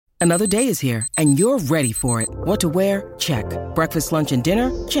Another day is here, and you're ready for it. What to wear? Check. Breakfast, lunch, and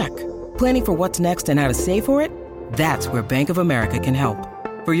dinner? Check. Planning for what's next and how to save for it? That's where Bank of America can help.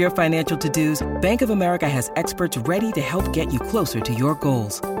 For your financial to-dos, Bank of America has experts ready to help get you closer to your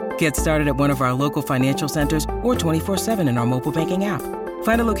goals. Get started at one of our local financial centers or 24/7 in our mobile banking app.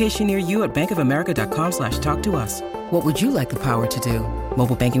 Find a location near you at bankofamerica.com/talktous. What would you like the power to do?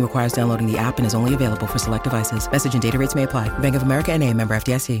 Mobile banking requires downloading the app and is only available for select devices. Message and data rates may apply. Bank of America N.A., member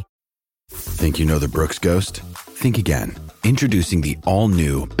FDIC. Think you know the Brooks Ghost? Think again. Introducing the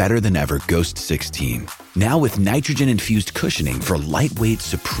all-new, better-than-ever Ghost 16. Now with nitrogen-infused cushioning for lightweight,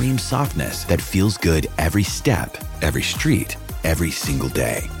 supreme softness that feels good every step, every street, every single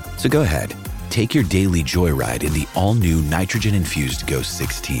day. So go ahead, take your daily joyride in the all-new nitrogen-infused Ghost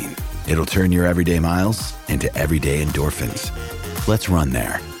 16. It'll turn your everyday miles into everyday endorphins. Let's run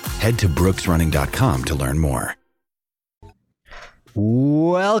there. Head to brooksrunning.com to learn more.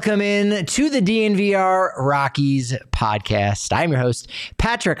 Welcome in to the DNVR Rockies podcast. I'm your host,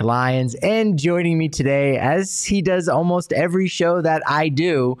 Patrick Lyons, and joining me today, as he does almost every show that I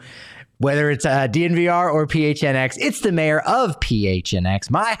do, whether it's DNVR or PHNX, it's the mayor of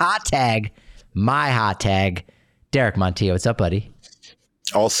PHNX, my hot tag, Derek Montiel. What's up, buddy?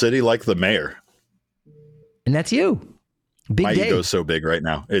 All city like the mayor. And that's you. Big My day. ego's so big right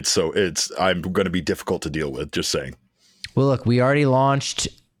now. I'm going to be difficult to deal with, just saying. Well, look, we already launched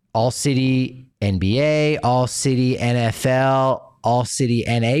All City NBA, All City NFL, All City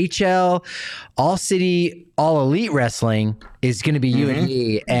NHL, All City All Elite Wrestling is going to be you and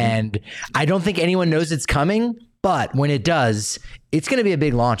me. And I don't think anyone knows it's coming, but when it does, it's going to be a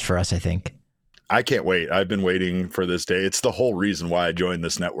big launch for us, I think. I can't wait. I've been waiting for this day. It's the whole reason why I joined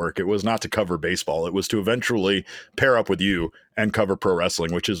this network. It was not to cover baseball. It was to eventually pair up with you and cover pro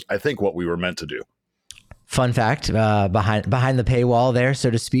wrestling, which is, I think, what we were meant to do. Fun fact, behind the paywall there, so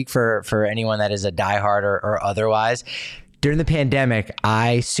to speak, for anyone that is a diehard or otherwise, during the pandemic,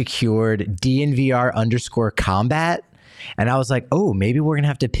 I secured DNVR_combat, and I was like, oh, maybe we're going to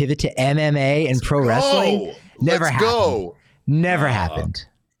have to pivot to MMA and pro wrestling. Never happened. Never happened.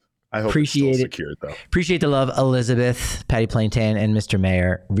 I hope Appreciate it's still it. secured, though. Appreciate the love. Elizabeth, Patty Plaintan, and Mr.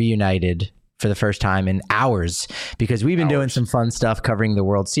 Mayor reunited for the first time in hours, because we've been doing some fun stuff covering the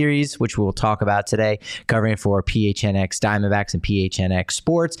World Series, which we'll talk about today, covering it for PHNX Diamondbacks and PHNX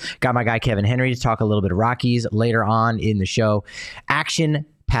Sports. Got my guy Kevin Henry to talk a little bit of Rockies later on in the show. Action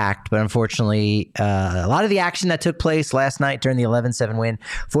packed, but unfortunately, a lot of the action that took place last night during the 11-7 win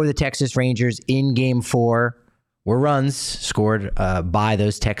for the Texas Rangers in Game 4 were runs scored by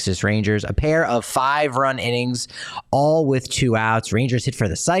those Texas Rangers. A pair of 5-run innings, all with 2 outs. Rangers hit for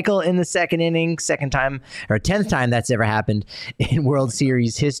the cycle in the second inning, 10th time that's ever happened in World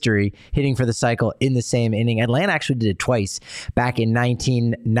Series history, hitting for the cycle in the same inning. Atlanta actually did it twice back in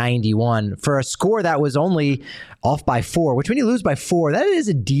 1991 for a score that was only off by 4, which when you lose by 4, that is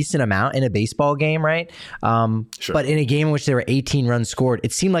a decent amount in a baseball game, right? Sure. But in a game in which there were 18 runs scored,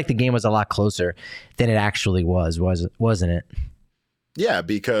 it seemed like the game was a lot closer than it actually wasn't it? Yeah,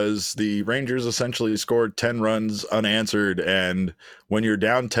 because the Rangers essentially scored 10 runs unanswered. And when you're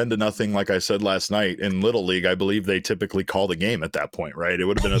down 10-0, like I said last night in Little League, I believe they typically call the game at that point, right? It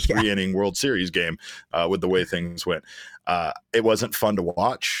would have been a 3-inning World Series game with the way things went. It wasn't fun to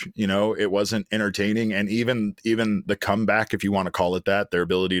watch, it wasn't entertaining. And even the comeback, if you want to call it that, their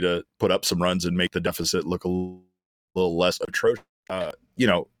ability to put up some runs and make the deficit look a little less atrocious.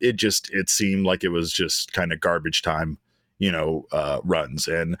 It seemed like it was just kind of garbage time, runs.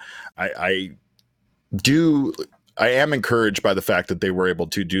 And I am encouraged by the fact that they were able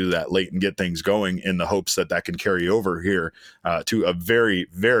to do that late and get things going in the hopes that can carry over here to a very,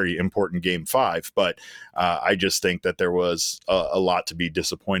 very important Game 5. But I just think that there was a lot to be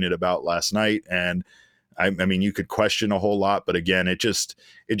disappointed about last night. And I mean, you could question a whole lot, but again, it just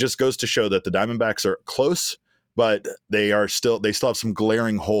goes to show that the Diamondbacks are close, but they still have some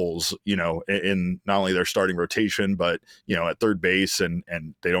glaring holes, in not only their starting rotation, but, at third base, and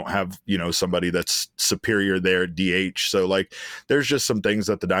they don't have, somebody that's superior there at DH. So there's just some things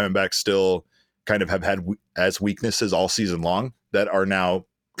that the Diamondbacks still kind of have had as weaknesses all season long that are now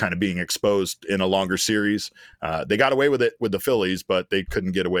kind of being exposed in a longer series. They got away with it with the Phillies, but they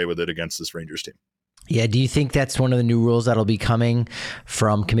couldn't get away with it against this Rangers team. Yeah, do you think that's one of the new rules that'll be coming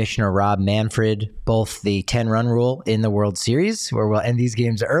from Commissioner Rob Manfred, both the 10-run rule in the World Series, where we'll end these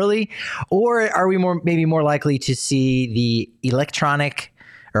games early, or are we maybe more likely to see the electronic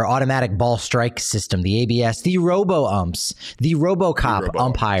or automatic ball strike system, the ABS, the robo-umps, the RoboCop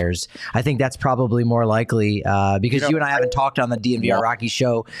umpires? I think that's probably more likely because you and I haven't talked on the DNVR Rocky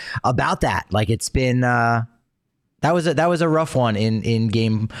show about that. It's been That was a rough one in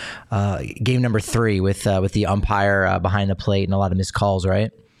game number 3 with the umpire behind the plate and a lot of missed calls,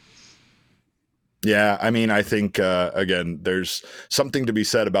 right? Yeah, I mean, I think, again, there's something to be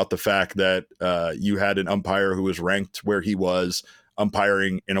said about the fact that you had an umpire who was ranked where he was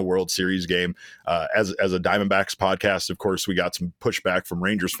umpiring in a World Series game. As a Diamondbacks podcast, of course, we got some pushback from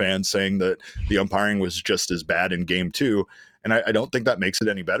Rangers fans saying that the umpiring was just as bad in game 2. And I don't think that makes it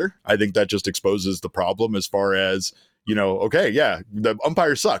any better. I think that just exposes the problem as far as, okay, yeah, the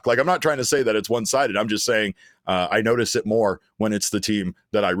umpires suck. Like, I'm not trying to say that it's one-sided. I'm just saying I notice it more when it's the team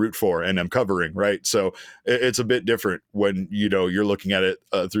that I root for and I'm covering, right? So it's a bit different when, you're looking at it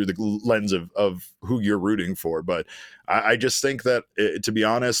through the lens of who you're rooting for. But I just think that, to be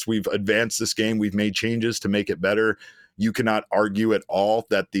honest, we've advanced this game. We've made changes to make it better. You cannot argue at all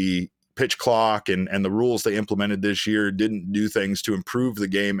that the pitch clock and the rules they implemented this year didn't do things to improve the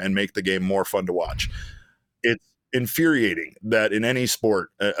game and make the game more fun to watch. It's infuriating that in any sport,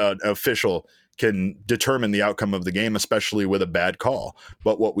 an official can determine the outcome of the game, especially with a bad call.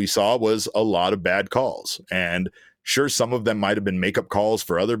 But what we saw was a lot of bad calls. And sure, some of them might have been makeup calls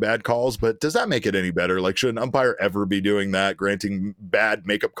for other bad calls, but does that make it any better? Like, should an umpire ever be doing that, granting bad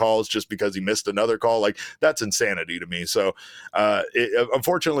makeup calls just because he missed another call? Like, that's insanity to me. So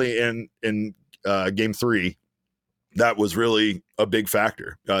unfortunately, in game 3, that was really a big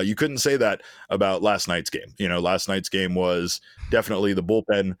factor. You couldn't say that about last night's game. Last night's game was definitely the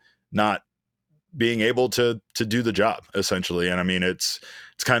bullpen not being able to do the job, essentially. And I mean, it's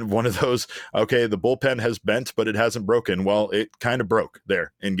kind of one of those, okay, the bullpen has bent, but it hasn't broken. Well, it kind of broke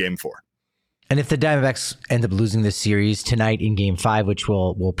there in game 4. And if the Diamondbacks end up losing this series tonight in game 5, which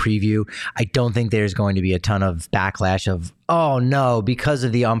we'll preview, I don't think there's going to be a ton of backlash of, oh no, because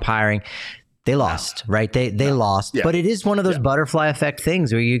of the umpiring. They lost, right? They lost, but it is one of those butterfly effect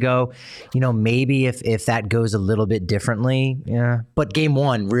things where you go, maybe if that goes a little bit differently, But game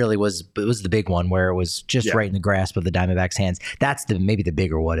 1 really was the big one where it was just right in the grasp of the Diamondbacks' hands. That's maybe the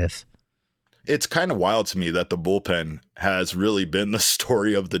bigger what if. It's kind of wild to me that the bullpen has really been the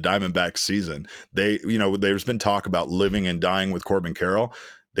story of the Diamondbacks season. There's been talk about living and dying with Corbin Carroll.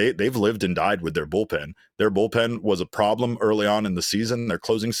 They've lived and died with their bullpen. Their bullpen was a problem early on in the season. Their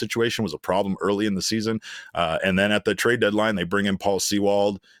closing situation was a problem early in the season. And then at the trade deadline, they bring in Paul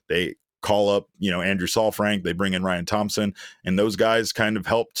Sewald. They call up, Andrew Saalfrank. They bring in Ryan Thompson. And those guys kind of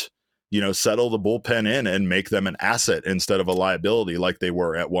helped, settle the bullpen in and make them an asset instead of a liability like they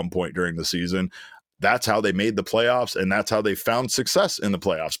were at one point during the season. That's how they made the playoffs, and that's how they found success in the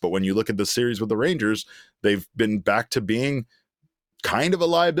playoffs. But when you look at the series with the Rangers, they've been back to being kind of a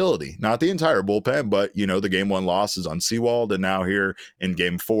liability, not the entire bullpen, but the game 1 loss is on Sewald, and now here in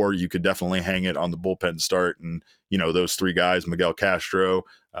game 4, you could definitely hang it on the bullpen start. And those 3 guys, Miguel Castro,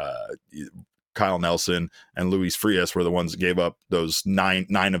 Kyle Nelson, and Luis Frias were the ones that gave up those nine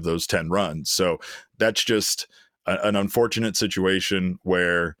of those 10 runs. So that's just an unfortunate situation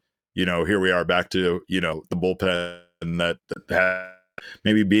where here we are back to the bullpen that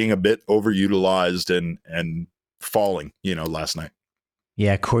maybe being a bit overutilized and falling last night.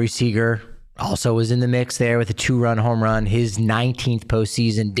 Yeah, Corey Seager also was in the mix there with a 2-run home run, his 19th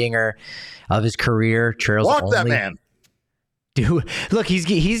postseason dinger of his career. Walk that man. Dude, look,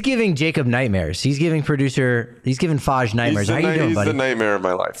 he's giving Jacob nightmares. He's giving Faj nightmares. How you doing, buddy? He's the nightmare of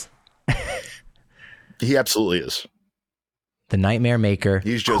my life. He absolutely is. The nightmare maker.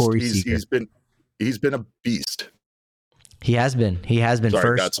 He's been a beast. He has been. Sorry,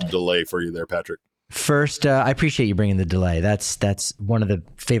 first. Got some delay for you there, Patrick. First, I appreciate you bringing the delay. That's one of the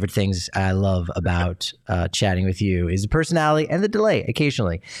favorite things I love about chatting with you is the personality and the delay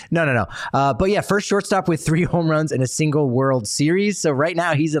occasionally. No. But yeah, first shortstop with 3 home runs in a single World Series. So right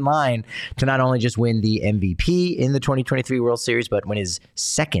now he's in line to not only just win the MVP in the 2023 World Series, but win his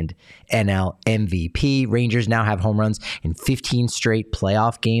second NL MVP. Rangers now have home runs in 15 straight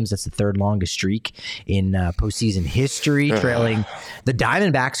playoff games. That's the 3rd longest streak in postseason history, trailing the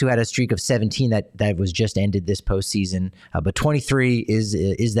Diamondbacks, who had a streak of 17 that was just ended this postseason. But 23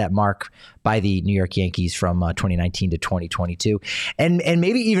 is that mark by the New York Yankees from 2019 to 2022. And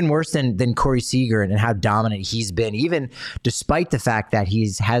maybe even worse than Corey Seager and how dominant he's been, even despite the fact that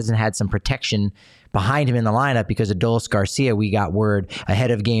hasn't had some protection behind him in the lineup because Adolis Garcia, we got word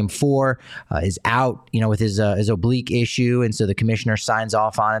ahead of game 4, is out, with his oblique issue. And so the commissioner signs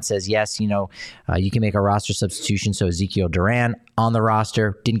off on it, says, yes, you can make a roster substitution. So Ezekiel Duran on the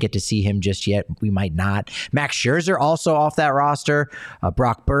roster. Didn't get to see him just yet. We might not. Max Scherzer also off that roster.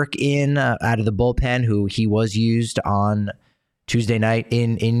 Brock Burke in out of the bullpen, who he was used on Tuesday night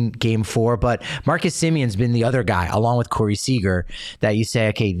in game 4. But Marcus Simeon's been the other guy, along with Corey Seager, that you say,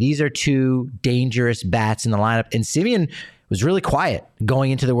 okay, these are two dangerous bats in the lineup. And Simeon was really quiet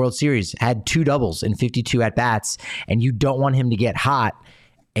going into the World Series, had 2 doubles in 52 at-bats, and you don't want him to get hot,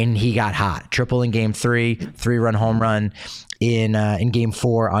 and he got hot. Triple in game 3, 3-run home run in game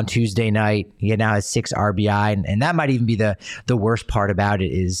 4 on Tuesday night. He now has 6 RBI, and that might even be the worst part about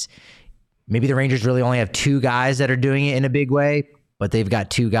it is maybe the Rangers really only have 2 guys that are doing it in a big way, but they've got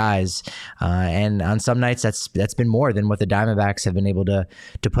 2 guys. And on some nights, that's been more than what the Diamondbacks have been able to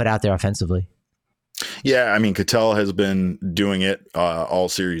put out there offensively. Yeah, I mean, Ketel has been doing it all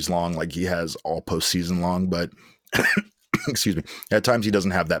series long, like he has all postseason long, but excuse me, at times he doesn't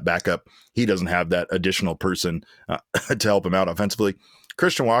have that backup. He doesn't have that additional person to help him out offensively.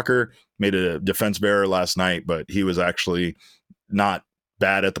 Christian Walker made a defense error last night, but he was actually not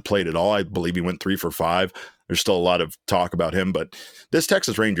bad at the plate at all. I believe he went 3 for 5. There's still a lot of talk about him, but this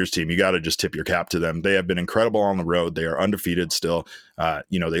Texas Rangers team, you got to just tip your cap to them. They have been incredible on the road. They are undefeated still.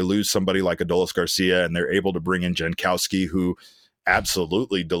 They lose somebody like Adolis Garcia, and they're able to bring in Jankowski, who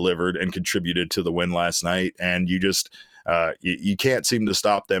absolutely delivered and contributed to the win last night. And you just you can't seem to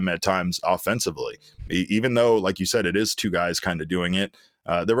stop them at times offensively, even though, like you said, it is 2 guys kind of doing it.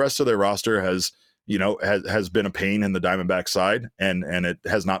 The rest of their roster has been a pain in the Diamondback side, and it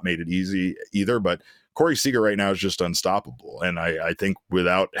has not made it easy either. But Corey Seager right now is just unstoppable. And I think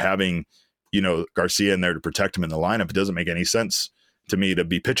without having, Garcia in there to protect him in the lineup, it doesn't make any sense to me to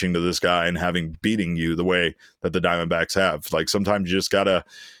be pitching to this guy and having beating you the way that the Diamondbacks have. Like, sometimes you just gotta,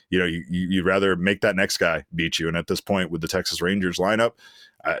 you'd rather make that next guy beat you. And at this point with the Texas Rangers lineup,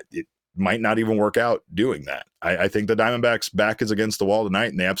 it might not even work out doing that. I think the Diamondbacks' back is against the wall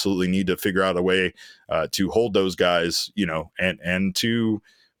tonight, and they absolutely need to figure out a way to hold those guys, and to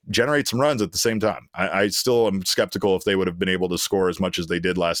generate some runs at the same time. I still am skeptical if they would have been able to score as much as they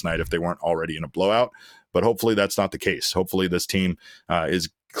did last night if they weren't already in a blowout. But hopefully that's not the case. Hopefully this team is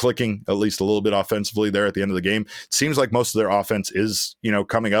clicking at least a little bit offensively there at the end of the game. It seems like most of their offense is,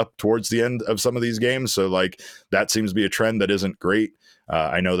 coming up towards the end of some of these games. So like that seems to be a trend that isn't great.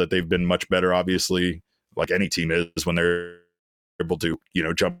 I know that they've been much better, obviously, like any team is when they're able to,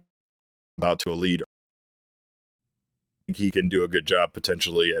 jump out to a lead. He can do a good job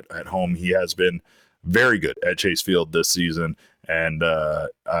potentially at home. He has been very good at Chase Field this season, and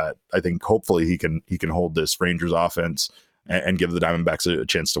I think hopefully he can hold this Rangers offense and give the Diamondbacks a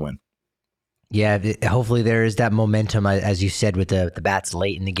chance to win. Yeah, hopefully there is that momentum, as you said, with the bats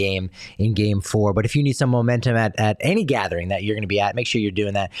late in the game in game 4. But if you need some momentum at any gathering that you're going to be at, make sure you're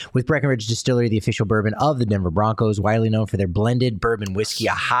doing that with Breckenridge Distillery, the official bourbon of the Denver Broncos, widely known for their blended bourbon whiskey,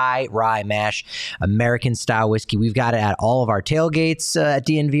 a high rye mash, American-style whiskey. We've got it at all of our tailgates at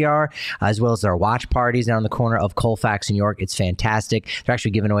DNVR, as well as our watch parties down on the corner of Colfax and York. It's fantastic. They're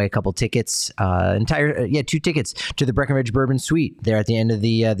actually giving away a couple tickets, 2 tickets to the Breckenridge Bourbon Suite there at the end of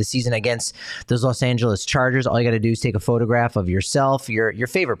the season against those Los Angeles Chargers. All you got to do is take a photograph of yourself, your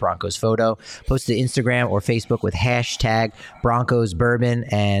favorite Broncos photo, post it to Instagram or Facebook with hashtag Broncos Bourbon.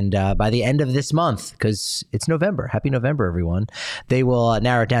 And by the end of this month, because it's November, happy November, everyone, they will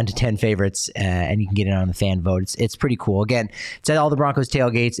narrow it down to 10 favorites, and you can get it on the fan vote. It's pretty cool. Again, it's at all the Broncos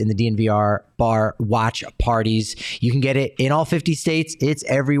tailgates in the DNVR bar watch parties. You can get it in all 50 states. It's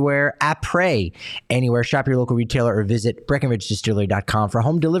everywhere. Après anywhere. Shop your local retailer or visit BreckenridgeDistillery.com for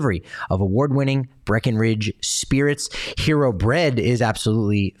home delivery of award-winning Breckenridge spirits. Hero Bread is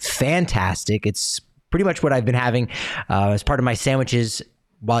absolutely fantastic. It's pretty much what I've been having as part of my sandwiches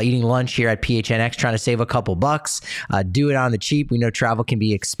while eating lunch here at PHNX, trying to save a couple bucks. Do it on the cheap. We know travel can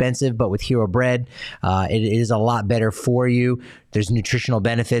be expensive, but with Hero Bread, it is a lot better for you. There's nutritional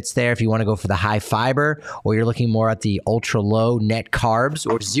benefits there if you want to go for the high fiber, or you're looking more at the ultra low net carbs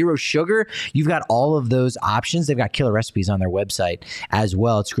or zero sugar. You've got all of those options. They've got killer recipes on their website as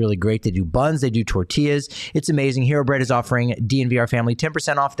well. It's really great. They do buns. They do tortillas. It's amazing. Hero Bread is offering DNVR family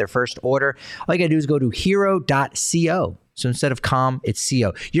 10% off their first order. All you got to do is go to hero.co. So instead of com, it's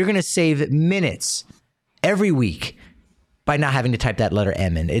CO. You're going to save minutes every week by not having to type that letter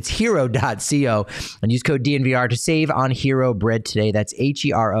M in. It's hero.co and use code DNVR to save on Hero Bread today. That's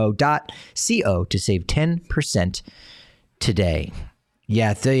HERO.co to save 10% today.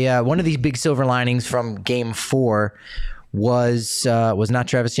 Yeah, one of these big silver linings from game 4 was not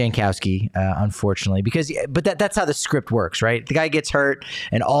Travis Jankowski, unfortunately, but that's how the script works, right? The guy gets hurt,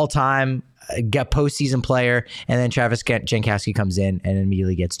 an all-time get postseason player, and then Travis Jankowski comes in and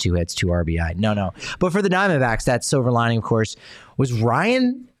immediately gets 2 hits, 2 RBI. No. But for the Diamondbacks, that silver lining, of course, was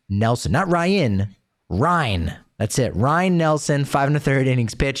Ryan Nelson. Not Ryan, Ryan. That's it. Ryan Nelson, 5 1/3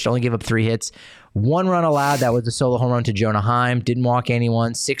 innings pitched, only gave up 3 hits. 1 run allowed. That was a solo home run to Jonah Heim. Didn't walk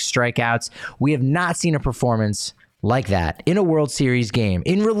anyone. 6 strikeouts. We have not seen a performance like that in a World Series game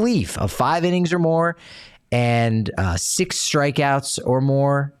in relief of 5 innings or more and 6 strikeouts or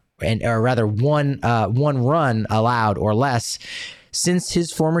more, or rather one run allowed or less, since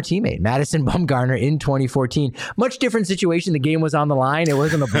his former teammate, Madison Bumgarner, in 2014. Much different situation. The game was on the line. It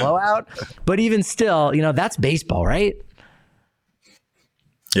wasn't a blowout. But even still, that's baseball, right?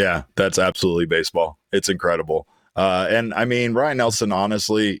 Yeah, that's absolutely baseball. It's incredible. And I mean, Ryan Nelson,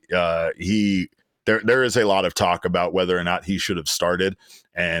 honestly, there is a lot of talk about whether or not he should have started.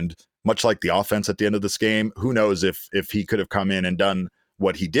 And much like the offense at the end of this game, who knows if he could have come in and done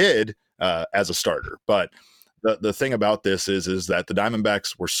what he did as a starter. But the thing about this is that the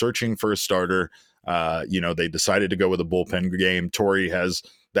Diamondbacks were searching for a starter. They decided to go with a bullpen game. Torrey has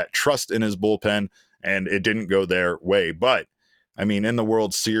that trust in his bullpen, and it didn't go their way. But, I mean, in the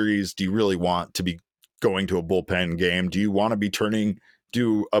World Series, do you really want to be going to a bullpen game? Do you want to be turning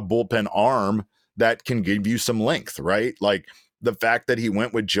to a bullpen arm that can give you some length, right? Like the fact that he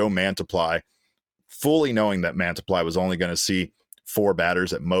went with Joe Mantiply, fully knowing that Mantiply was only going to see 4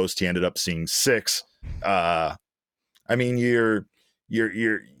 batters at most. He ended up seeing 6. I mean, you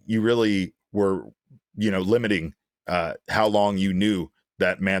really were, limiting how long you knew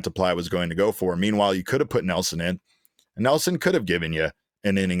that Mantiply was going to go for. Meanwhile, you could have put Nelson in, and Nelson could have given you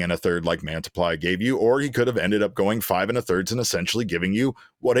an inning and a third like Mantiply gave you, or he could have ended up going 5 1/3 and essentially giving you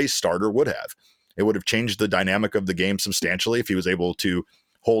what a starter would have. It would have changed the dynamic of the game substantially if he was able to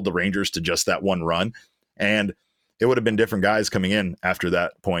hold the Rangers to just that 1 run. And it would have been different guys coming in after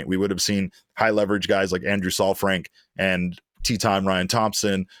that point. We would have seen high leverage guys like Andrew Saalfrank and T-Time Ryan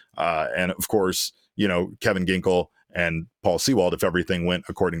Thompson, and of course, Kevin Ginkel and Paul Sewald if everything went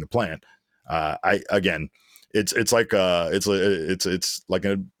according to plan. It's like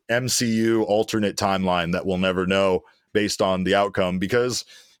an MCU alternate timeline that we'll never know based on the outcome because,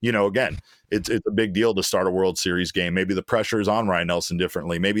 again, it's a big deal to start a World Series game. Maybe the pressure is on Ryan Nelson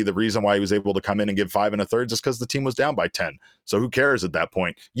differently. Maybe the reason why he was able to come in and give 5 1/3 is because the team was down by 10. So who cares at that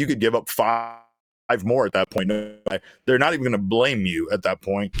point? You could give up 5 more at that point. They're not even going to blame you at that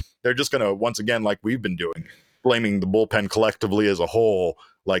point. They're just going to, once again, like we've been doing, blaming the bullpen collectively as a whole,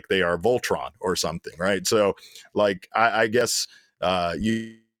 like they are Voltron or something, right? So, like, I guess, there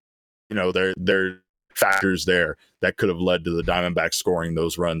are factors there that could have led to the Diamondbacks scoring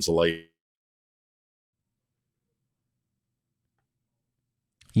those runs late.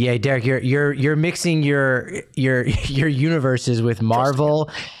 Yeah, Derek, you're mixing your universes with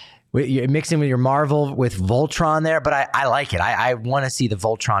Marvel. You're mixing with your Marvel with Voltron there, but I like it. I want to see the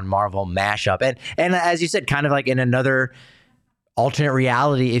Voltron Marvel mashup, and as you said, kind of like in another alternate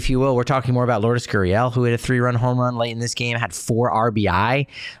reality, if you will. We're talking more about Lourdes Gurriel, who hit a 3-run home run late in this game, had 4 RBI,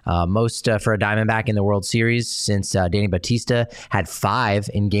 most for a Diamondback in the World Series since Danny Batista had 5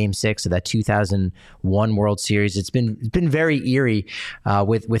 in Game 6 of that 2001 World Series. It's been very eerie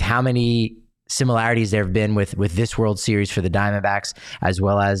with how many similarities there have been with this World Series for the Diamondbacks, as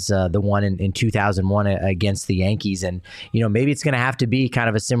well as the one in 2001 against the Yankees. And, maybe it's going to have to be kind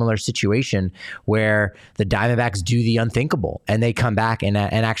of a similar situation where the Diamondbacks do the unthinkable and they come back and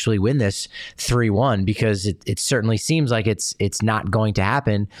actually win this 3-1, because it certainly seems like it's not going to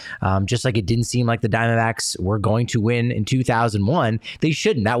happen. Just like it didn't seem like the Diamondbacks were going to win in 2001. They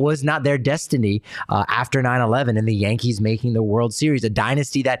shouldn't. That was not their destiny after 9/11 and the Yankees making the World Series, a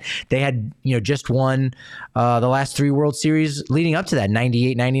dynasty that they had, just won the last 3 World Series leading up to that,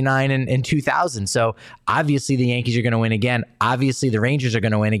 98, 99, and 2000. So obviously the Yankees are going to win again. Obviously the Rangers are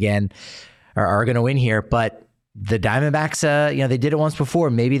going to win again, or are going to win here. But the Diamondbacks, they did it once before.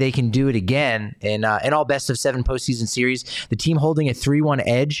 Maybe they can do it again in all best of 7 postseason series. The team holding a 3-1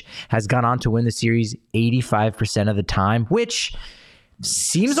 edge has gone on to win the series 85% of the time, which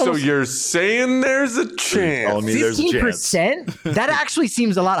seems so you're saying there's a chance. 15%? That actually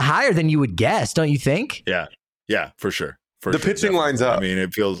seems a lot higher than you would guess, don't you think? Yeah, for sure. The pitching lines up. I mean,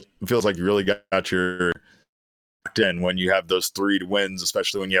 it feels like you really got your in when you have those 3 wins,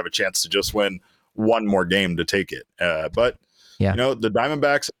 especially when you have a chance to just win one more game to take it. But the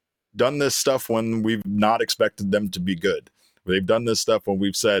Diamondbacks done this stuff when we've not expected them to be good. They've done this stuff when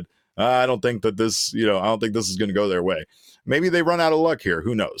we've said, I don't think this is going to go their way. Maybe they run out of luck here.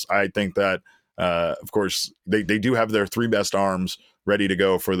 Who knows? I think that, of course, they do have their 3 best arms ready to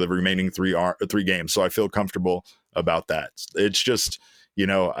go for the remaining 3 games. So I feel comfortable about that. It's just,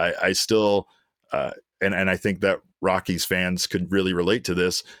 I still, and I think that Rockies fans could really relate to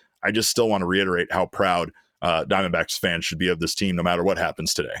this. I just still want to reiterate how proud Diamondbacks fans should be of this team no matter what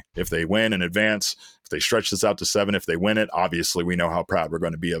happens today. If they win and advance, if they stretch this out to 7, if they win it, obviously we know how proud we're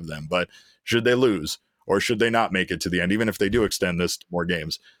going to be of them. But should they lose or should they not make it to the end, even if they do extend this to more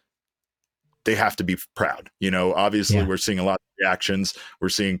games, they have to be proud. Obviously we're seeing a lot of reactions. We're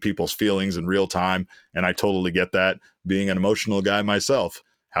seeing people's feelings in real time. And I totally get that, being an emotional guy myself.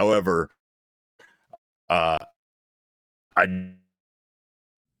 However, I'm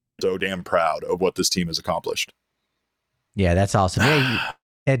so damn proud of what this team has accomplished. Yeah, that's awesome.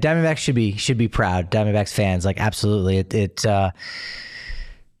 Yeah, Diamondbacks should be proud. Diamondbacks fans, like, absolutely.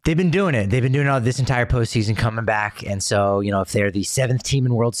 They've been doing it. They've been doing it all this entire postseason, coming back. And so, if they're the 7th team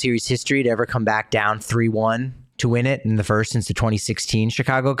in World Series history to ever come back down 3-1 to win it, in the first since the 2016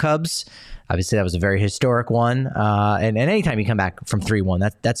 Chicago Cubs, obviously that was a very historic one. And anytime you come back from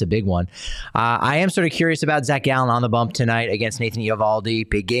 3-1, that's a big one. I am sort of curious about Zach Gallen on the bump tonight against Nathan Eovaldi.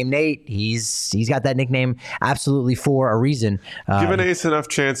 Big Game Nate. He's got that nickname absolutely for a reason. Give an ace enough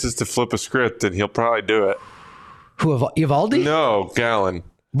chances to flip a script, and he'll probably do it. Who, Eovaldi? No, Gallen.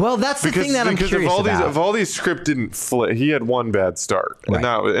 Well, that's the thing that I'm curious about. Because Eovaldi's script didn't flip. He had one bad start. Right.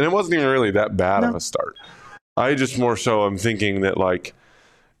 And it wasn't even really that bad of a start. I just more so am thinking that, like,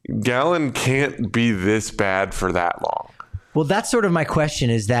 Gallen can't be this bad for that long. Well, that's sort of my question,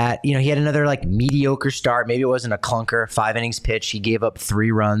 is that, he had another mediocre start. Maybe it wasn't a clunker, 5 innings pitch. He gave up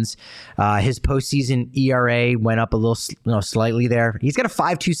 3 runs. His postseason ERA went up a little, slightly there. He's got a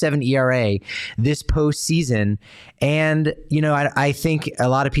 5.27 ERA this postseason. And, I think a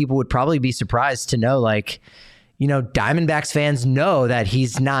lot of people would probably be surprised to know, Diamondbacks fans know that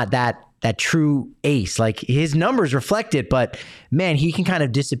he's not that true ace. His numbers reflect it, but man, he can kind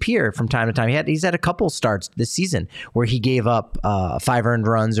of disappear from time to time. He's had a couple starts this season where he gave up 5 earned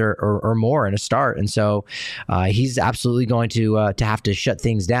runs or more in a start, and so he's absolutely going to have to shut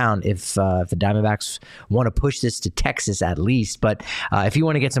things down if the Diamondbacks want to push this to Texas at least. But if you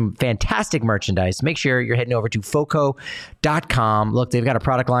want to get some fantastic merchandise, make sure you're heading over to foco.com. Look, they've got a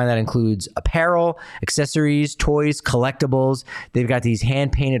product line that includes apparel, accessories, toys, collectibles. They've got these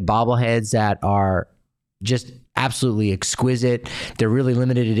hand-painted bobbleheads that are just absolutely exquisite. They're really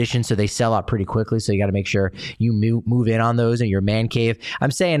limited edition, so they sell out pretty quickly. So you got to make sure you move in on those in your man cave.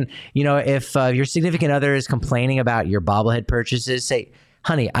 I'm saying, if your significant other is complaining about your bobblehead purchases, say,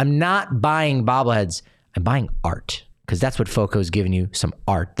 honey, I'm not buying bobbleheads. I'm buying art. Because that's what Foco's giving you, some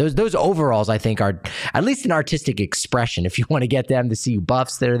art. Those overalls, I think, are at least an artistic expression. If you want to get them to see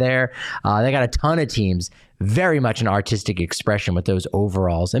buffs, they're there. They got a ton of teams. Very much an artistic expression with those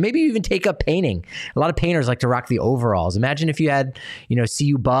overalls. And maybe you even take up painting. A lot of painters like to rock the overalls. Imagine if you had,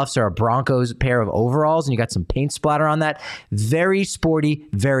 CU Buffs or a Broncos pair of overalls and you got some paint splatter on that. Very sporty,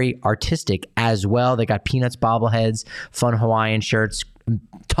 very artistic as well. They got Peanuts bobbleheads, fun Hawaiian shirts,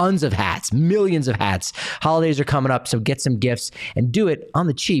 tons of hats, millions of hats. Holidays are coming up, so get some gifts and do it on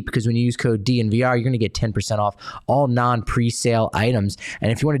the cheap, because when you use code DNVR, you're going to get 10% off all non-presale items.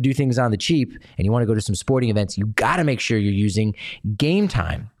 And if you want to do things on the cheap and you want to go to some sporting events, you got to make sure you're using Game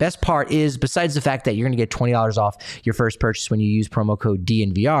Time. Best part is, besides the fact that you're going to get $20 off your first purchase when you use promo code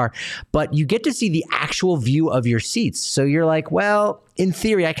DNVR, but you get to see the actual view of your seats. So you're like, well, in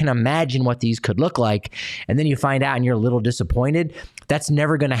theory, I can imagine what these could look like. And then you find out and you're a little disappointed. That's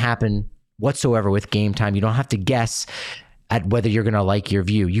never going to happen whatsoever with Game Time. You don't have to guess at whether you're going to like your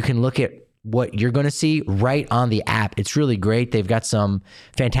view. You can look at what you're going to see right on the app. It's really great. They've got some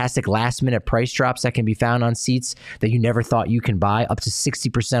fantastic last minute price drops that can be found on seats that you never thought you can buy, up to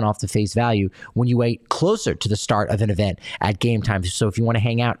 60% off the face value when you wait closer to the start of an event at Game Time. So if you want to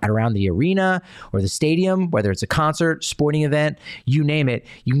hang out at around the arena or the stadium, whether it's a concert, sporting event, you name it,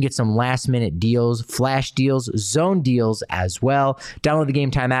 you can get some last minute deals, flash deals, zone deals as well. Download the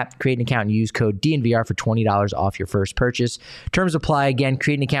Game Time app, create an account, and use code DNVR for $20 off your first purchase. Terms apply. Again,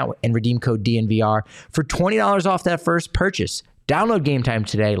 create an account and redeem code DNVR for $20 off that first purchase. Download Game Time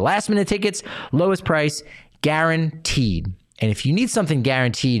today. Last minute tickets, lowest price, guaranteed. And if you need something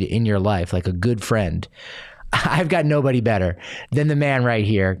guaranteed in your life, like a good friend, I've got nobody better than the man right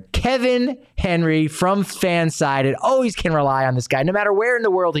here, Kevin Henry from Fanside. And always can rely on this guy, no matter where in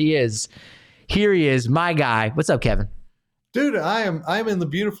the world he is. Here he is, my guy. What's up, Kevin? Dude, I'm in the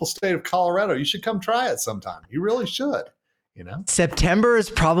beautiful state of Colorado. You should come try it sometime. You really should. September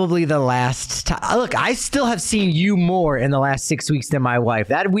is probably the last time. Look, I still have seen you more in the last 6 weeks than my wife.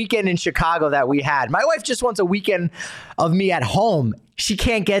 That weekend in Chicago that we had, my wife just wants a weekend of me at home. She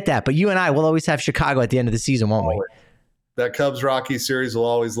can't get that, but you and I will always have Chicago at the end of the season, won't we? That Cubs-Rockies series will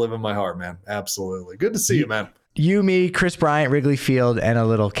always live in my heart, man. Absolutely. Good to see you, man. You, me, Chris Bryant, Wrigley Field, and a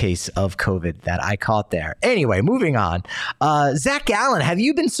little case of COVID that I caught there. Anyway, moving on. Zach Gallen, have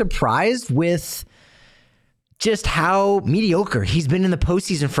you been surprised with just how mediocre he's been in the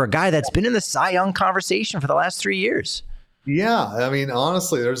postseason for a guy that's been in the Cy Young conversation for the last 3 years. Yeah, I mean,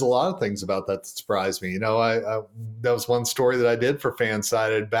 honestly, there's a lot of things about that surprised me. You know, I that was one story that I did for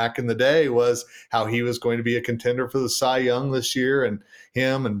Fansided back in the day, was how he was going to be a contender for the Cy Young this year, and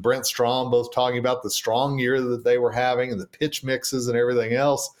him and Brent Strom both talking about the strong year that they were having and the pitch mixes and everything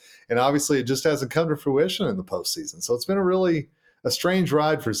else. And obviously, it just hasn't come to fruition in the postseason. So it's been a strange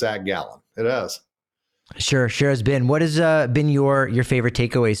ride for Zach Gallen. It has. Sure has been. What has been your favorite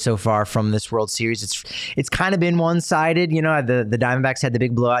takeaways so far from this World Series? It's kind of been one-sided. You know, the Diamondbacks had the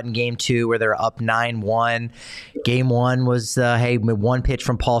big blowout in Game 2 where they're up 9-1. Game 1 was, one pitch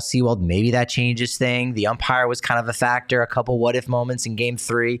from Paul Sewald. Maybe that changes thing. The umpire was kind of a factor, a couple what-if moments in Game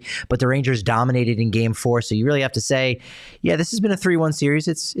 3, but the Rangers dominated in Game 4. So you really have to say, yeah, this has been a 3-1 series.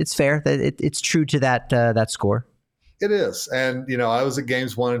 It's fair that it's true to that score. It is. And, you know, I was at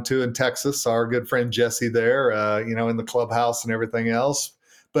games 1 and 2 in Texas, saw our good friend Jesse there, in the clubhouse and everything else.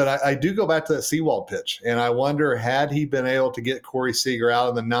 But I do go back to that Sewald pitch. And I wonder, had he been able to get Corey Seager out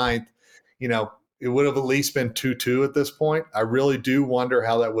in the ninth, you know, it would have at least been 2-2 at this point. I really do wonder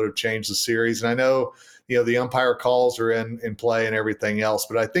how that would have changed the series. And I know, you know, the umpire calls are in play and everything else.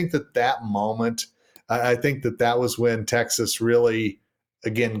 But I think that moment, I think that was when Texas really –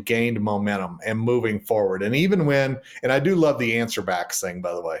 again, gained momentum and moving forward. And even and I do love the answer backs thing,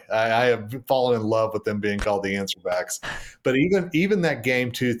 by the way. I have fallen in love with them being called the answer backs. But even that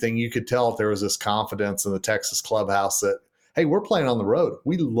Game 2 thing, you could tell if there was this confidence in the Texas clubhouse that, hey, we're playing on the road.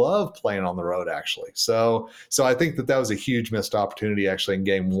 We love playing on the road, actually. So I think that was a huge missed opportunity, actually, in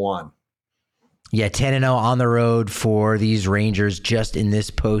Game 1. Yeah, 10-0 on the road for these Rangers just in this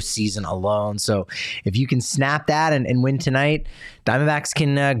postseason alone. So if you can snap that and win tonight, Diamondbacks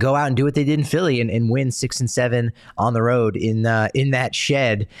can go out and do what they did in Philly and win 6-7 on the road in that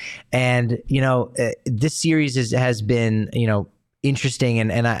shed. And, you know, this series has been, you know, interesting.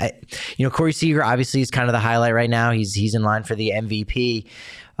 And I, you know, Corey Seager obviously is kind of the highlight right now. He's in line for the MVP.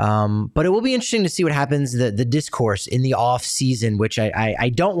 But it will be interesting to see what happens, the discourse in the off season, which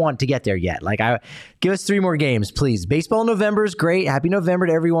I don't want to get there yet. Like, give us 3 more games, please. Baseball in November is great. Happy November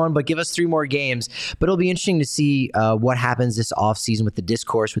to everyone, but give us 3 more games. But it'll be interesting to see what happens this off season with the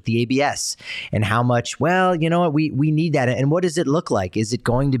discourse with the ABS and how much, well, you know what, we need that. And what does it look like? Is it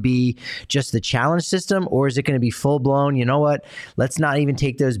going to be just the challenge system, or is it going to be full blown? You know what? Let's not even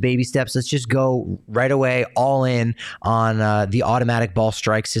take those baby steps. Let's just go right away, all in on the automatic ball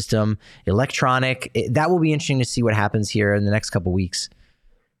strike system, electronic. That will be interesting to see what happens here in the next couple weeks.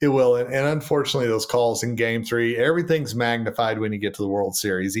 It will. And unfortunately, those calls in Game 3, everything's magnified when you get to the World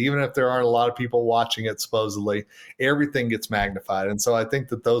Series. Even if there aren't a lot of people watching it, supposedly, everything gets magnified. And so I think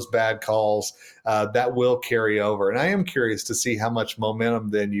that those bad calls, that will carry over. And I am curious to see how much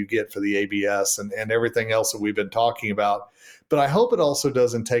momentum then you get for the ABS and everything else that we've been talking about. But I hope it also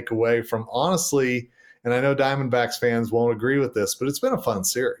doesn't take away from, honestly, and I know Diamondbacks fans won't agree with this, but it's been a fun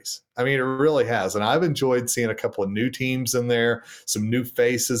series. I mean, it really has. And I've enjoyed seeing a couple of new teams in there, some new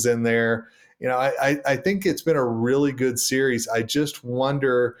faces in there. You know, I think it's been a really good series. I just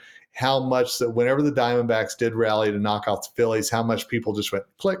wonder how much that whenever the Diamondbacks did rally to knock out the Phillies, how much people just went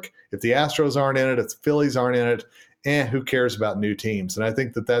click. If the Astros aren't in it, if the Phillies aren't in it, who cares about new teams? And I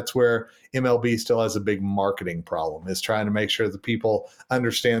think that that's where MLB still has a big marketing problem, is trying to make sure that people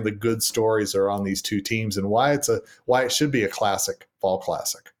understand the good stories that are on these two teams and why it should be a classic, fall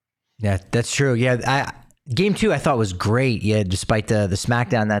classic. Yeah, that's true. Yeah, Game 2 I thought was great. Yeah, despite the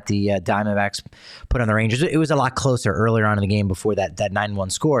smackdown that the Diamondbacks put on the Rangers, it was a lot closer earlier on in the game before that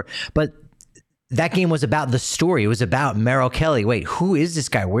 9-1 score. But that game was about the story. It was about Merrill Kelly. Wait, who is this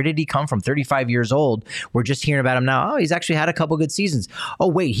guy? Where did he come from? 35 years old. We're just hearing about him now. Oh, he's actually had a couple good seasons. Oh,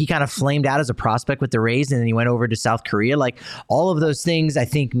 wait, he kind of flamed out as a prospect with the Rays, and then he went over to South Korea. Like, all of those things, I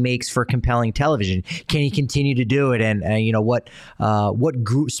think, makes for compelling television. Can he continue to do it? And you know, what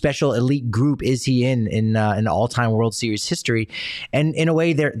group, special elite group is he in all-time World Series history? And in a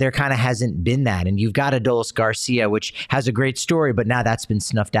way, there kind of hasn't been that. And you've got Adolis Garcia, which has a great story, but now that's been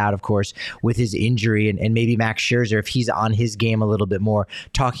snuffed out, of course, with his injury, and maybe Max Scherzer, if he's on his game a little bit more,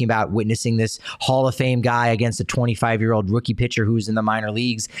 talking about witnessing this Hall of Fame guy against a 25-year-old rookie pitcher who's in the minor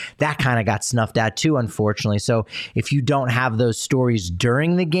leagues, that kind of got snuffed out too, unfortunately. So if you don't have those stories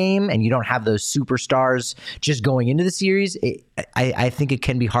during the game and you don't have those superstars just going into the series, I think it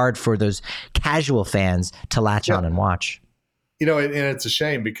can be hard for those casual fans to latch on and watch. You know, and it's a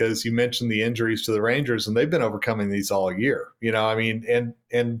shame because you mentioned the injuries to the Rangers, and they've been overcoming these all year. You know, I mean,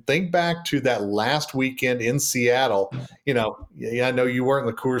 and think back to that last weekend in Seattle. You know, I know you weren't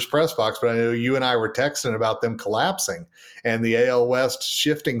in the Coors press box, but I know you and I were texting about them collapsing and the AL West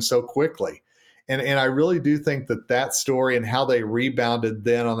shifting so quickly. And I really do think that story and how they rebounded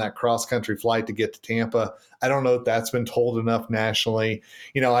then on that cross-country flight to get to Tampa, I don't know if that's been told enough nationally.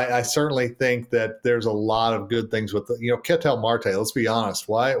 I certainly think that there's a lot of good things with Ketel Marte. Let's be honest.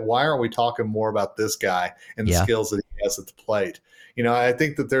 Why aren't we talking more about this guy and the skills that he has at the plate? I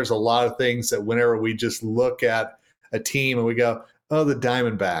think that there's a lot of things that whenever we just look at a team and we go, oh, the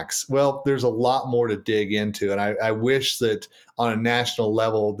Diamondbacks. Well, there's a lot more to dig into. And I wish that on a national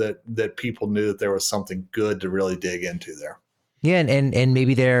level that people knew that there was something good to really dig into there. Yeah, and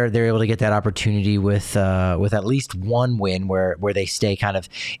maybe they're able to get that opportunity with at least one win where they stay kind of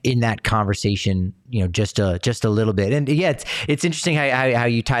in that conversation, just a little bit. And yeah, it's interesting how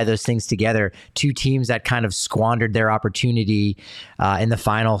you tie those things together. Two teams that kind of squandered their opportunity in the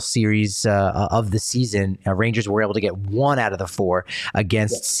final series of the season. Rangers were able to get 1 out of the 4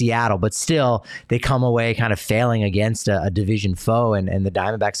 against Seattle, but still they come away kind of failing against a division foe, and the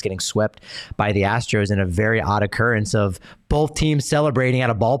Diamondbacks getting swept by the Astros in a very odd occurrence of both teams celebrating at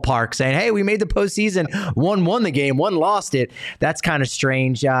a ballpark saying, hey, we made the postseason. One won the game, one lost it. That's kind of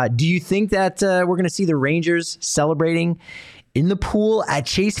strange. Do you think that we're going to see the Rangers celebrating in the pool at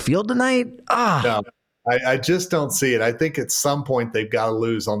Chase Field tonight? No, I just don't see it. I think at some point they've got to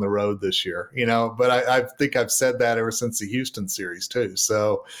lose on the road this year, but I think I've said that ever since the Houston series too.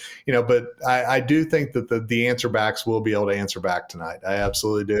 So, but I do think that the answer backs will be able to answer back tonight. I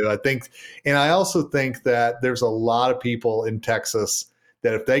absolutely do. I think, and I also think that there's a lot of people in Texas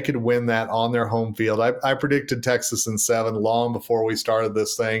that if they could win that on their home field, I predicted Texas in 7 long before we started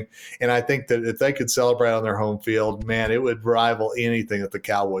this thing. And I think that if they could celebrate on their home field, man, it would rival anything that the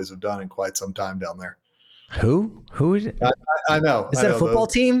Cowboys have done in quite some time down there. Who is it? I know. Is that a football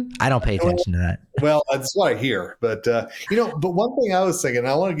team? I don't pay attention to that. Well, that's what I hear. But, but one thing I was thinking, and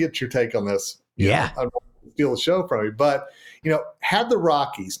I want to get your take on this. I don't steal the show from you, but, had the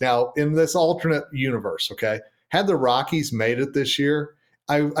Rockies, now in this alternate universe, okay, had the Rockies made it this year,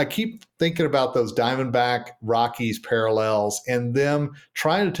 I keep thinking about those Diamondback Rockies parallels and them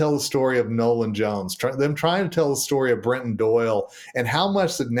trying to tell the story of Nolan Jones, them trying to tell the story of Brenton Doyle, and how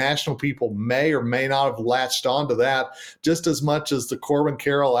much the national people may or may not have latched onto that just as much as the Corbin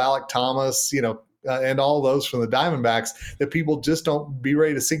Carroll, Alec Thomas, and all those from the Diamondbacks that people just don't be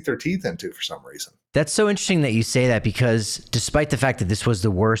ready to sink their teeth into for some reason. That's so interesting that you say that, because despite the fact that this was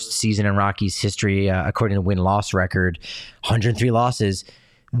the worst season in Rockies history, according to win-loss record, 103 losses,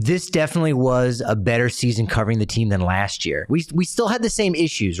 this definitely was a better season covering the team than last year. We still had the same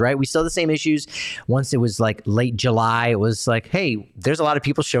issues, right? We still had the same issues. Once it was like late July, it was like, hey, there's a lot of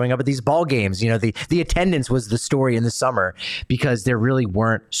people showing up at these ball games. The attendance was the story in the summer, because there really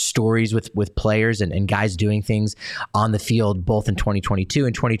weren't stories with players and guys doing things on the field, both in 2022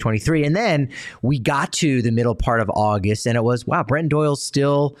 and 2023. And then we got to the middle part of August, and it was, wow, Brenton Doyle's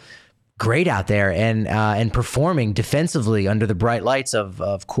still great out there and performing defensively under the bright lights of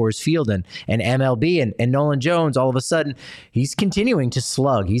Coors Field and MLB, and Nolan Jones, all of a sudden, he's continuing to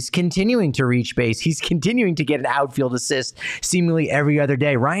slug. He's continuing to reach base. He's continuing to get an outfield assist seemingly every other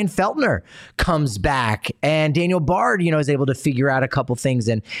day. Ryan Feltner comes back, and Daniel Bard, is able to figure out a couple things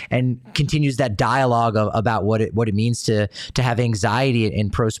and continues that dialogue about what it means to have anxiety in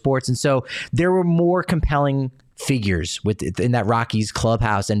pro sports. And so there were more compelling figures in that Rockies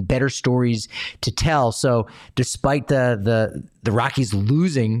clubhouse and better stories to tell. So despite the Rockies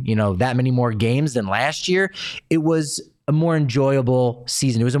losing, that many more games than last year, it was a more enjoyable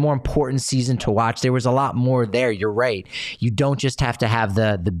season. It was a more important season to watch. There was a lot more there. You're right. You don't just have to have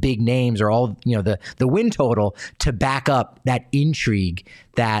the big names or all, the win total to back up that intrigue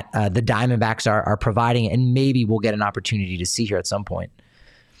that the Diamondbacks are providing, and maybe we'll get an opportunity to see here at some point.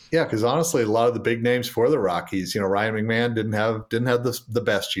 Yeah, because honestly, a lot of the big names for the Rockies, Ryan McMahon didn't have the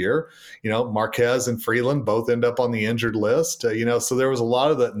best year. Marquez and Freeland both end up on the injured list. So there was a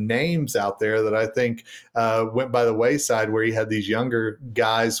lot of the names out there that I think went by the wayside, where you had these younger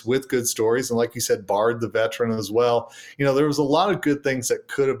guys with good stories, and like you said, Bard, the veteran as well. There was a lot of good things that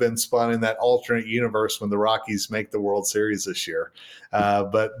could have been spun in that alternate universe when the Rockies make the World Series this year.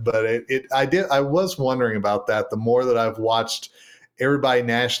 But I was wondering about that. The more that I've watched everybody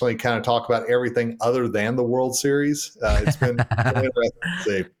nationally kind of talk about everything other than the World Series, it's been interesting to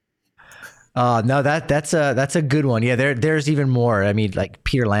see. No, that's a good one. Yeah, there's even more. I mean, like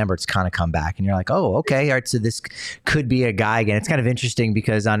Peter Lambert's kind of come back, and you're like, oh, okay, all right. So this could be a guy again. It's kind of interesting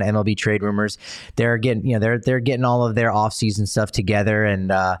because on MLB Trade Rumors, they're getting they're getting all of their offseason stuff together, and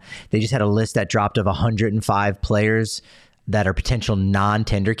they just had a list that dropped of 105 players that are potential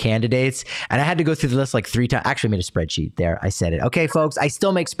non-tender candidates. And I had to go through the list like 3 times. Actually made a spreadsheet there. I said it. Okay, folks, I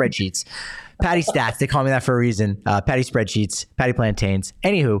still make spreadsheets. Patty Stats, they call me that for a reason. Patty Spreadsheets, Patty Plantains.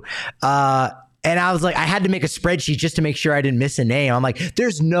 Anywho, And I was like, I had to make a spreadsheet just to make sure I didn't miss a name. I'm like,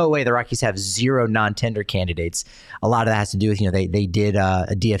 there's no way the Rockies have 0 non-tender candidates. A lot of that has to do with, they did a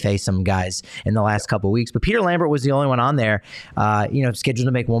DFA some guys in the last couple of weeks. But Peter Lambert was the only one on there, scheduled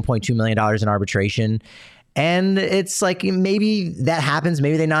to make $1.2 million in arbitration. And it's like, maybe that happens.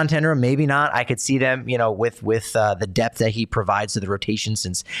 Maybe they non-tender him, maybe not. I could see them, with the depth that he provides to the rotation,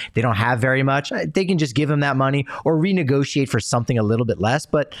 since they don't have very much. They can just give him that money or renegotiate for something a little bit less.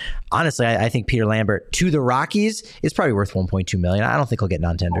 But honestly, I think Peter Lambert to the Rockies is probably worth $1.2 million. I don't think he'll get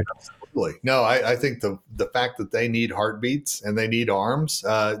non-tendered. No, I think the fact that they need heartbeats and they need arms,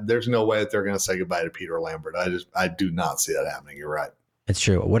 there's no way that they're going to say goodbye to Peter Lambert. I do not see that happening. You're right. It's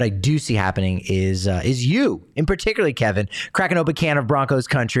true. What I do see happening is you, in particular, Kevin, cracking open a can of Broncos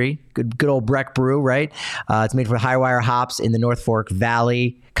country. Good old Breck Brew, right? It's made from high wire hops in the North Fork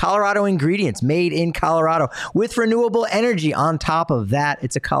Valley. Colorado ingredients, made in Colorado with renewable energy on top of that.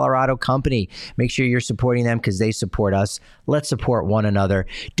 It's a Colorado company. Make sure you're supporting them because they support us. Let's support one another.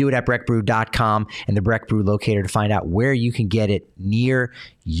 Do it at breckbrew.com and the Breck Brew locator to find out where you can get it near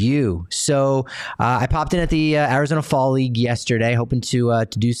you. So I popped in at the Arizona Fall League yesterday, hoping to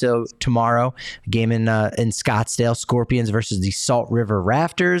do so tomorrow. A game in Scottsdale, Scorpions versus the Salt River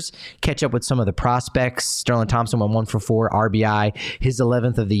Rafters. Catch up with some of the prospects. Sterling Thompson went 1 for 4 RBI, his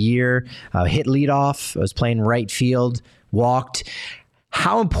 11th of the year. Hit leadoff. Was playing right field. Walked.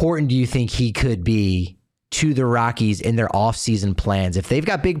 How important do you think he could be to the Rockies in their offseason plans? If they've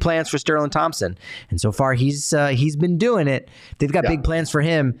got big plans for Sterling Thompson, and so far he's been doing it, they've got big plans for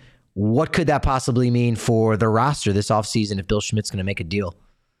him. What could that possibly mean for the roster this offseason if Bill Schmidt's going to make a deal?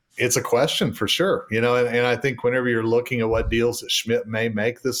 It's a question for sure, and I think whenever you're looking at what deals that Schmidt may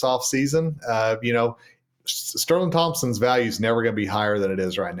make this offseason, Sterling Thompson's value is never going to be higher than it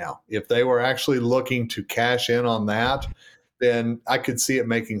is right now. If they were actually looking to cash in on that, then I could see it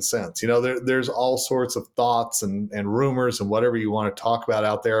making sense. There's all sorts of thoughts and rumors and whatever you want to talk about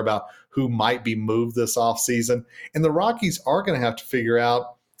out there about who might be moved this offseason. And the Rockies are going to have to figure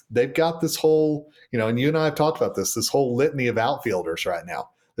out, they've got this whole, and you and I have talked about this whole litany of outfielders right now.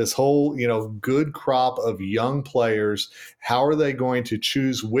 This whole, good crop of young players. How are they going to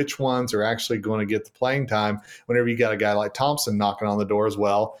choose which ones are actually going to get the playing time whenever you got a guy like Thompson knocking on the door as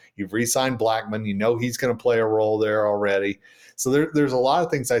well? You've re-signed Blackmon. He's going to play a role there already. So there's a lot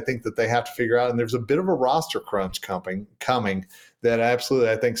of things I think that they have to figure out, and there's a bit of a roster crunch coming that absolutely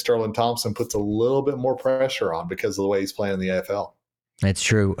I think Sterling Thompson puts a little bit more pressure on because of the way he's playing in the AFL. That's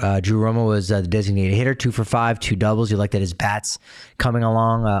true. Drew Romo was the designated hitter, 2 for 5, 2 doubles. You like that his bat's coming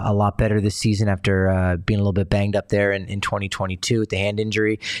along a lot better this season after being a little bit banged up there in 2022 with the hand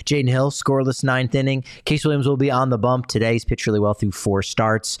injury. Jaden Hill, scoreless 9th inning. Case Williams will be on the bump today. He's pitched really well through 4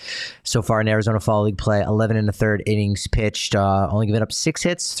 starts. So far in Arizona Fall League play, 11 1/3 innings pitched, only giving up 6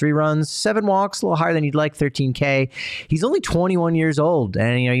 hits, 3 runs, 7 walks, a little higher than you'd like, 13 K. He's only 21 years old,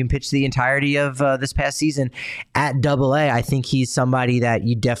 and you can pitch the entirety of this past season at AA. I think he's somebody that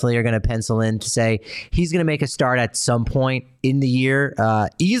you definitely are going to pencil in to say he's going to make a start at some point in the year,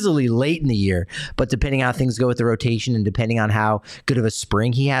 easily late in the year. But depending on how things go with the rotation and depending on how good of a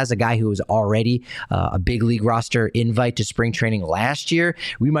spring he has, a guy who was already a big league roster invite to spring training last year,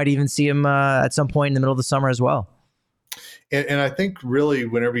 we might even see him at some point in the middle of the summer as well. And I think really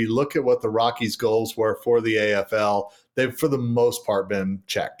whenever you look at what the Rockies' goals were for the AFL, they've for the most part been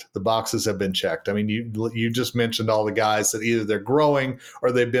checked. The boxes have been checked. I mean, you just mentioned all the guys that either they're growing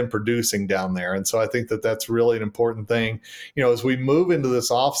or they've been producing down there. And so I think that that's really an important thing. As we move into this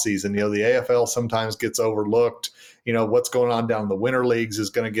offseason, the AFL sometimes gets overlooked. What's going on down in the winter leagues is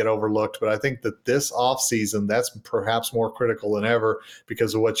going to get overlooked. But I think that this offseason, that's perhaps more critical than ever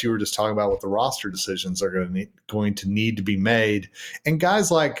because of what you were just talking about, what the roster decisions are going to need to be made. And guys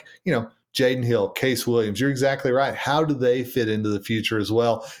like, Jaden Hill, Case Williams, you're exactly right. How do they fit into the future as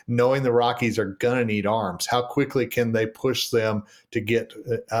well? Knowing the Rockies are going to need arms, how quickly can they push them to get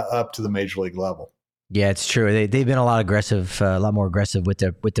up to the major league level? Yeah, it's true. They've been a lot more aggressive with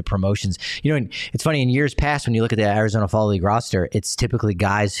the promotions. And it's funny, in years past, when you look at the Arizona Fall League roster, it's typically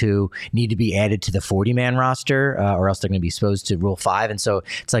guys who need to be added to the 40-man roster or else they're going to be exposed to Rule 5. And so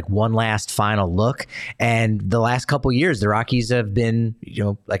it's like one last final look. And the last couple of years, the Rockies have been,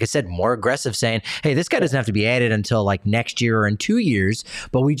 like I said, more aggressive, saying, hey, this guy doesn't have to be added until like next year or in 2 years,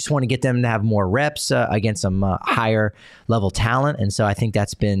 but we just want to get them to have more reps against some higher level talent. And so I think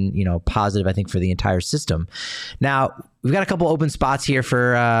that's been, positive, I think, for the entire system. Now, we've got a couple open spots here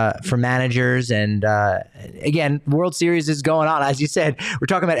for managers, and again, World Series is going on. As you said, we're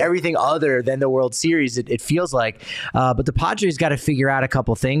talking about everything other than the World Series. It feels like, but the Padres got to figure out a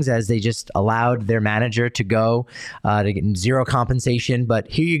couple things as they just allowed their manager to go to get zero compensation. But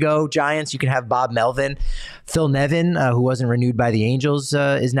here you go, Giants. You can have Bob Melvin. Phil Nevin, who wasn't renewed by the Angels,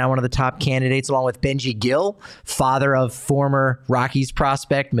 is now one of the top candidates, along with Benji Gill, father of former Rockies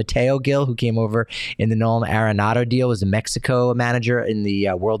prospect Mateo Gill, who came over in the Nolan Arenado deal, was a Mexico manager in the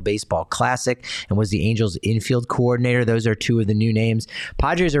World Baseball Classic, and was the Angels infield coordinator. Those are two of the new names.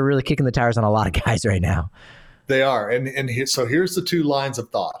 Padres are really kicking the tires on a lot of guys right now. They are. So here's the two lines of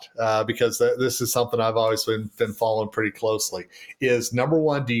thought, because this is something I've always been following pretty closely, is number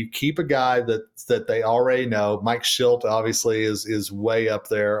one, do you keep a guy that they already know? Mike Schilt obviously is way up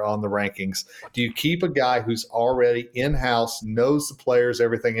there on the rankings. Do you keep a guy who's already in-house, knows the players,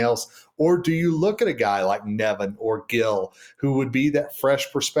 everything else? Or do you look at a guy like Nevin or Gill, who would be that fresh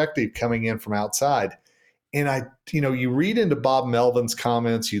perspective coming in from outside? And you read into Bob Melvin's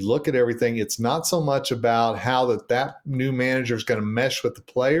comments, you look at everything. It's not so much about how that new manager is going to mesh with the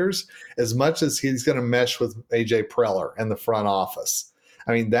players as much as he's going to mesh with AJ Preller and the front office.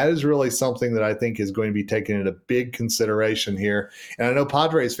 I mean, that is really something that I think is going to be taken into big consideration here. And I know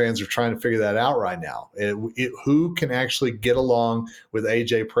Padres fans are trying to figure that out right now. Who can actually get along with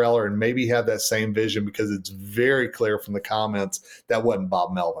AJ Preller and maybe have that same vision, because it's very clear from the comments that wasn't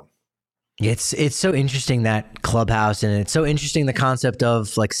Bob Melvin. It's so interesting, that clubhouse, and it's so interesting the concept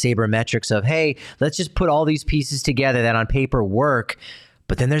of like sabermetrics of, hey, let's just put all these pieces together that on paper work.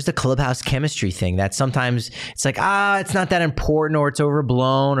 But then there's the clubhouse chemistry thing that sometimes it's like, it's not that important, or it's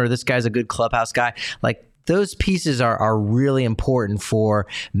overblown, or this guy's a good clubhouse guy. Like, those pieces are really important for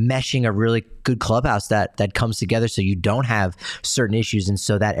meshing a really good clubhouse that comes together, so you don't have certain issues, and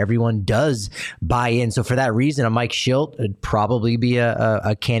so that everyone does buy in. So for that reason, a Mike Schilt would probably be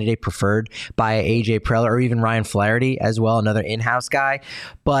a candidate preferred by AJ Preller, or even Ryan Flaherty as well, another in-house guy.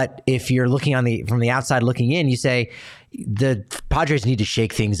 But if you're looking from the outside looking in, you say, the Padres need to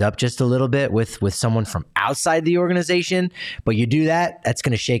shake things up just a little bit with someone from outside the organization. But you do that, that's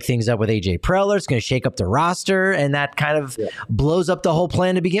going to shake things up with AJ Preller. It's going to shake up the roster, and that kind of blows up the whole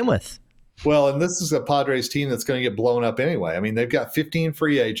plan to begin with. Well, and this is a Padres team that's going to get blown up anyway. I mean, they've got 15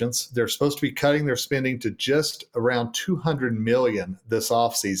 free agents. They're supposed to be cutting their spending to just around $200 million this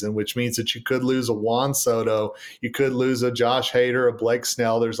offseason, which means that you could lose a Juan Soto, you could lose a Josh Hader, a Blake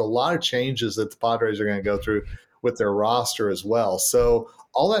Snell. There's a lot of changes that the Padres are going to go through with their roster as well. So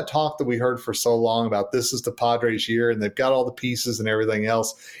all that talk that we heard for so long about this is the Padres year and they've got all the pieces and everything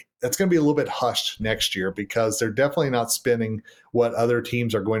else, that's going to be a little bit hushed next year, because they're definitely not spending what other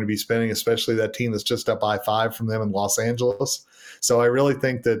teams are going to be spending, especially that team that's just up I-5 from them in Los Angeles. So I really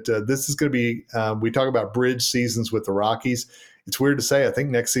think that this is going to be, we talk about bridge seasons with the Rockies. It's weird to say, I think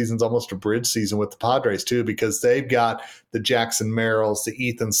next season's almost a bridge season with the Padres too, because they've got the Jackson Merrills, the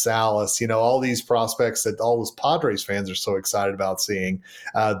Ethan Salas, all these prospects that all those Padres fans are so excited about seeing,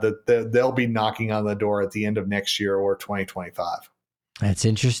 that they'll be knocking on the door at the end of next year or 2025. That's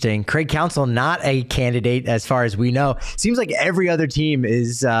interesting. Craig Counsell, not a candidate as far as we know. Seems like every other team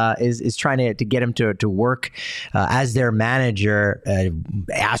is trying to get him to work as their manager.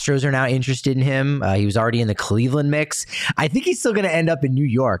 Astros are now interested in him. He was already in the Cleveland mix. I think he's still going to end up in New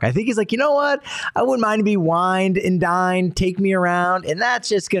York. I think he's like, you know what? I wouldn't mind to be wined and dined, take me around, and that's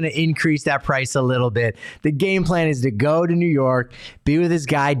just going to increase that price a little bit. The game plan is to go to New York, be with his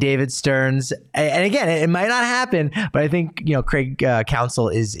guy David Stearns, and again, it might not happen, but I think Craig Counsell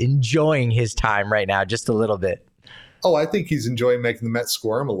is enjoying his time right now just a little bit. Oh, I think he's enjoying making the Mets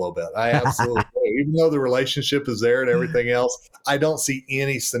squirm a little bit. I absolutely do. Even though the relationship is there and everything else, I don't see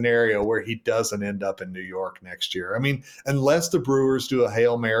any scenario where he doesn't end up in New York next year. I mean, unless the Brewers do a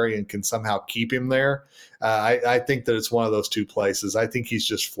Hail Mary and can somehow keep him there, I think that it's one of those two places. I think he's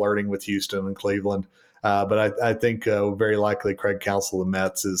just flirting with Houston and Cleveland. But I think very likely Craig Counsell, the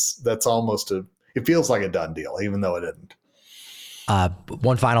Mets, that's almost it feels like a done deal, even though it isn't.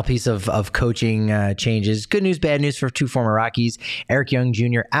 One final piece of coaching changes. Good news, bad news for two former Rockies. Eric Young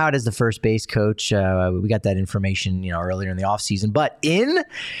Jr. out as the first base coach. We got that information earlier in the offseason. But in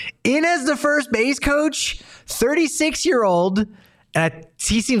as the first base coach, 36-year-old.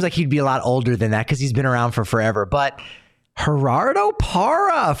 He seems like he'd be a lot older than that because he's been around for forever. But Gerardo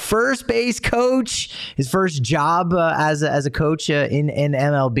Parra, first base coach, his first job as a coach in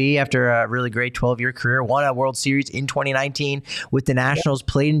MLB after a really great 12-year career. Won a World Series in 2019 with the Nationals,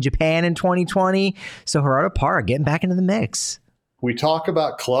 played in Japan in 2020. So Gerardo Parra getting back into the mix. We talk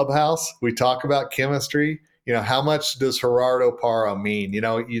about clubhouse. We talk about chemistry. how much does Gerardo Parra mean?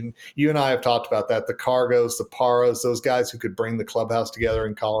 You and I have talked about that, the Cargos, the Parras, those guys who could bring the clubhouse together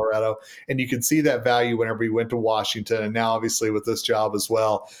in Colorado. And you could see that value whenever he went to Washington. And now, obviously, with this job as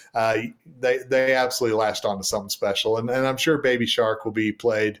well, they absolutely latched on to something special. And I'm sure Baby Shark will be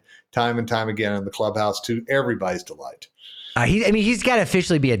played time and time again in the clubhouse to everybody's delight. He's got to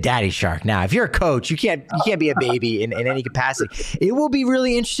officially be a daddy shark now. If you're a coach, you can't be a baby in any capacity. It will be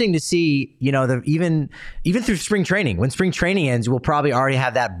really interesting to see, even through spring training. When spring training ends, we'll probably already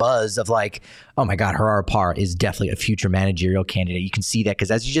have that buzz of like, oh my God, Gerardo Parra is definitely a future managerial candidate. You can see that because,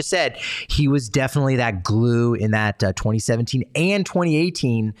 as you just said, he was definitely that glue in that 2017 and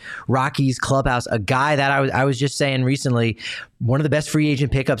 2018 Rockies clubhouse. A guy that I was just saying recently, one of the best free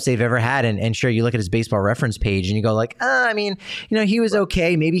agent pickups they've ever had. And sure, you look at his baseball reference page and you go like, he was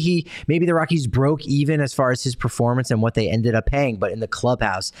okay. Maybe the Rockies broke even as far as his performance and what they ended up paying. But in the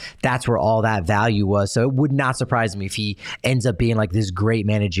clubhouse, that's where all that value was. So it would not surprise me if he ends up being like this great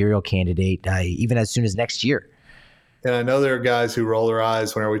managerial candidate, even as soon as next year. And I know there are guys who roll their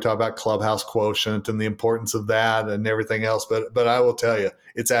eyes whenever we talk about clubhouse quotient and the importance of that and everything else. But I will tell you,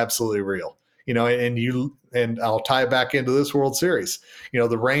 it's absolutely real. And I'll tie it back into this World Series.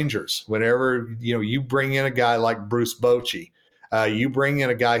 The Rangers, whenever, you bring in a guy like Bruce Bochy, you bring in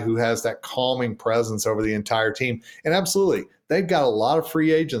a guy who has that calming presence over the entire team. And absolutely, they've got a lot of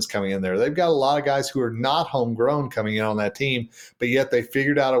free agents coming in there. They've got a lot of guys who are not homegrown coming in on that team, but yet they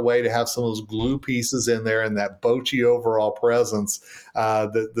figured out a way to have some of those glue pieces in there and that Bochy overall presence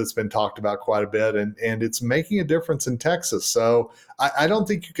that's been talked about quite a bit. And it's making a difference in Texas. So I don't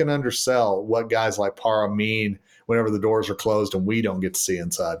think you can undersell what guys like Parra mean whenever the doors are closed and we don't get to see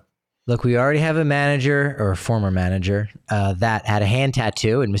inside. Look, we already have a manager or a former manager that had a hand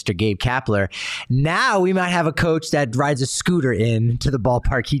tattoo in Mr. Gabe Kapler. Now we might have a coach that rides a scooter in to the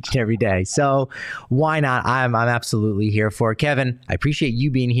ballpark each and every day. So why not? I'm absolutely here for it. Kevin, I appreciate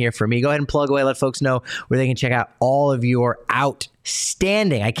you being here for me. Go ahead and plug away. Let folks know where they can check out all of your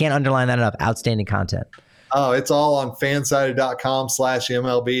outstanding, I can't underline that enough, outstanding content. Oh, it's all on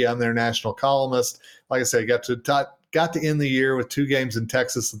fansided.com/MLB. I'm their national columnist. Like I said, got to end the year with 2 games in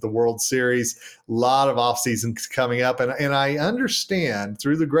Texas at the World Series. A lot of offseason coming up. And I understand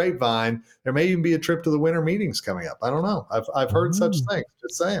through the grapevine, there may even be a trip to the winter meetings coming up. I don't know. I've heard such things.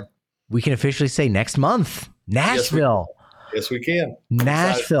 Just saying. We can officially say next month, Nashville. Yes, we can.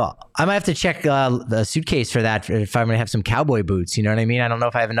 Nashville. I might have to check the suitcase for that if I'm going to have some cowboy boots. You know what I mean? I don't know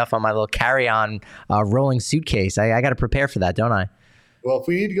if I have enough on my little carry-on rolling suitcase. I got to prepare for that, don't I? Well, if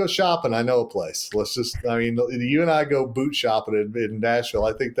we need to go shopping, I know a place. You and I go boot shopping in Nashville.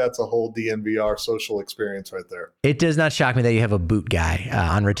 I think that's a whole DNVR social experience right there. It does not shock me that you have a boot guy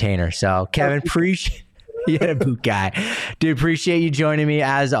on retainer. So, Kevin, appreciate a boot guy. Dude, appreciate you joining me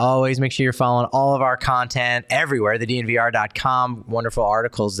as always. Make sure you're following all of our content everywhere, thednvr.com. Wonderful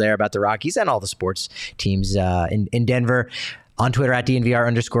articles there about the Rockies and all the sports teams in Denver. On Twitter at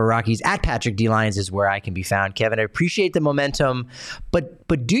 @DNVR_Rockies, at Patrick D. Lyons is where I can be found. Kevin, I appreciate the momentum, but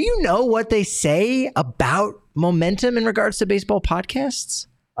do you know what they say about momentum in regards to baseball podcasts?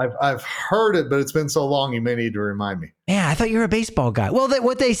 I've heard it, but it's been so long you may need to remind me. Yeah, I thought you were a baseball guy. Well,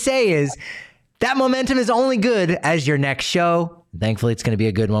 what they say is that momentum is only good as your next show. Thankfully, it's going to be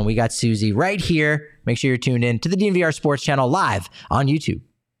a good one. We got Susie right here. Make sure you're tuned in to the DNVR Sports Channel live on YouTube.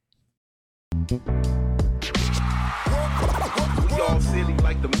 Silly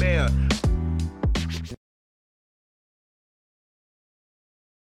like the mayor.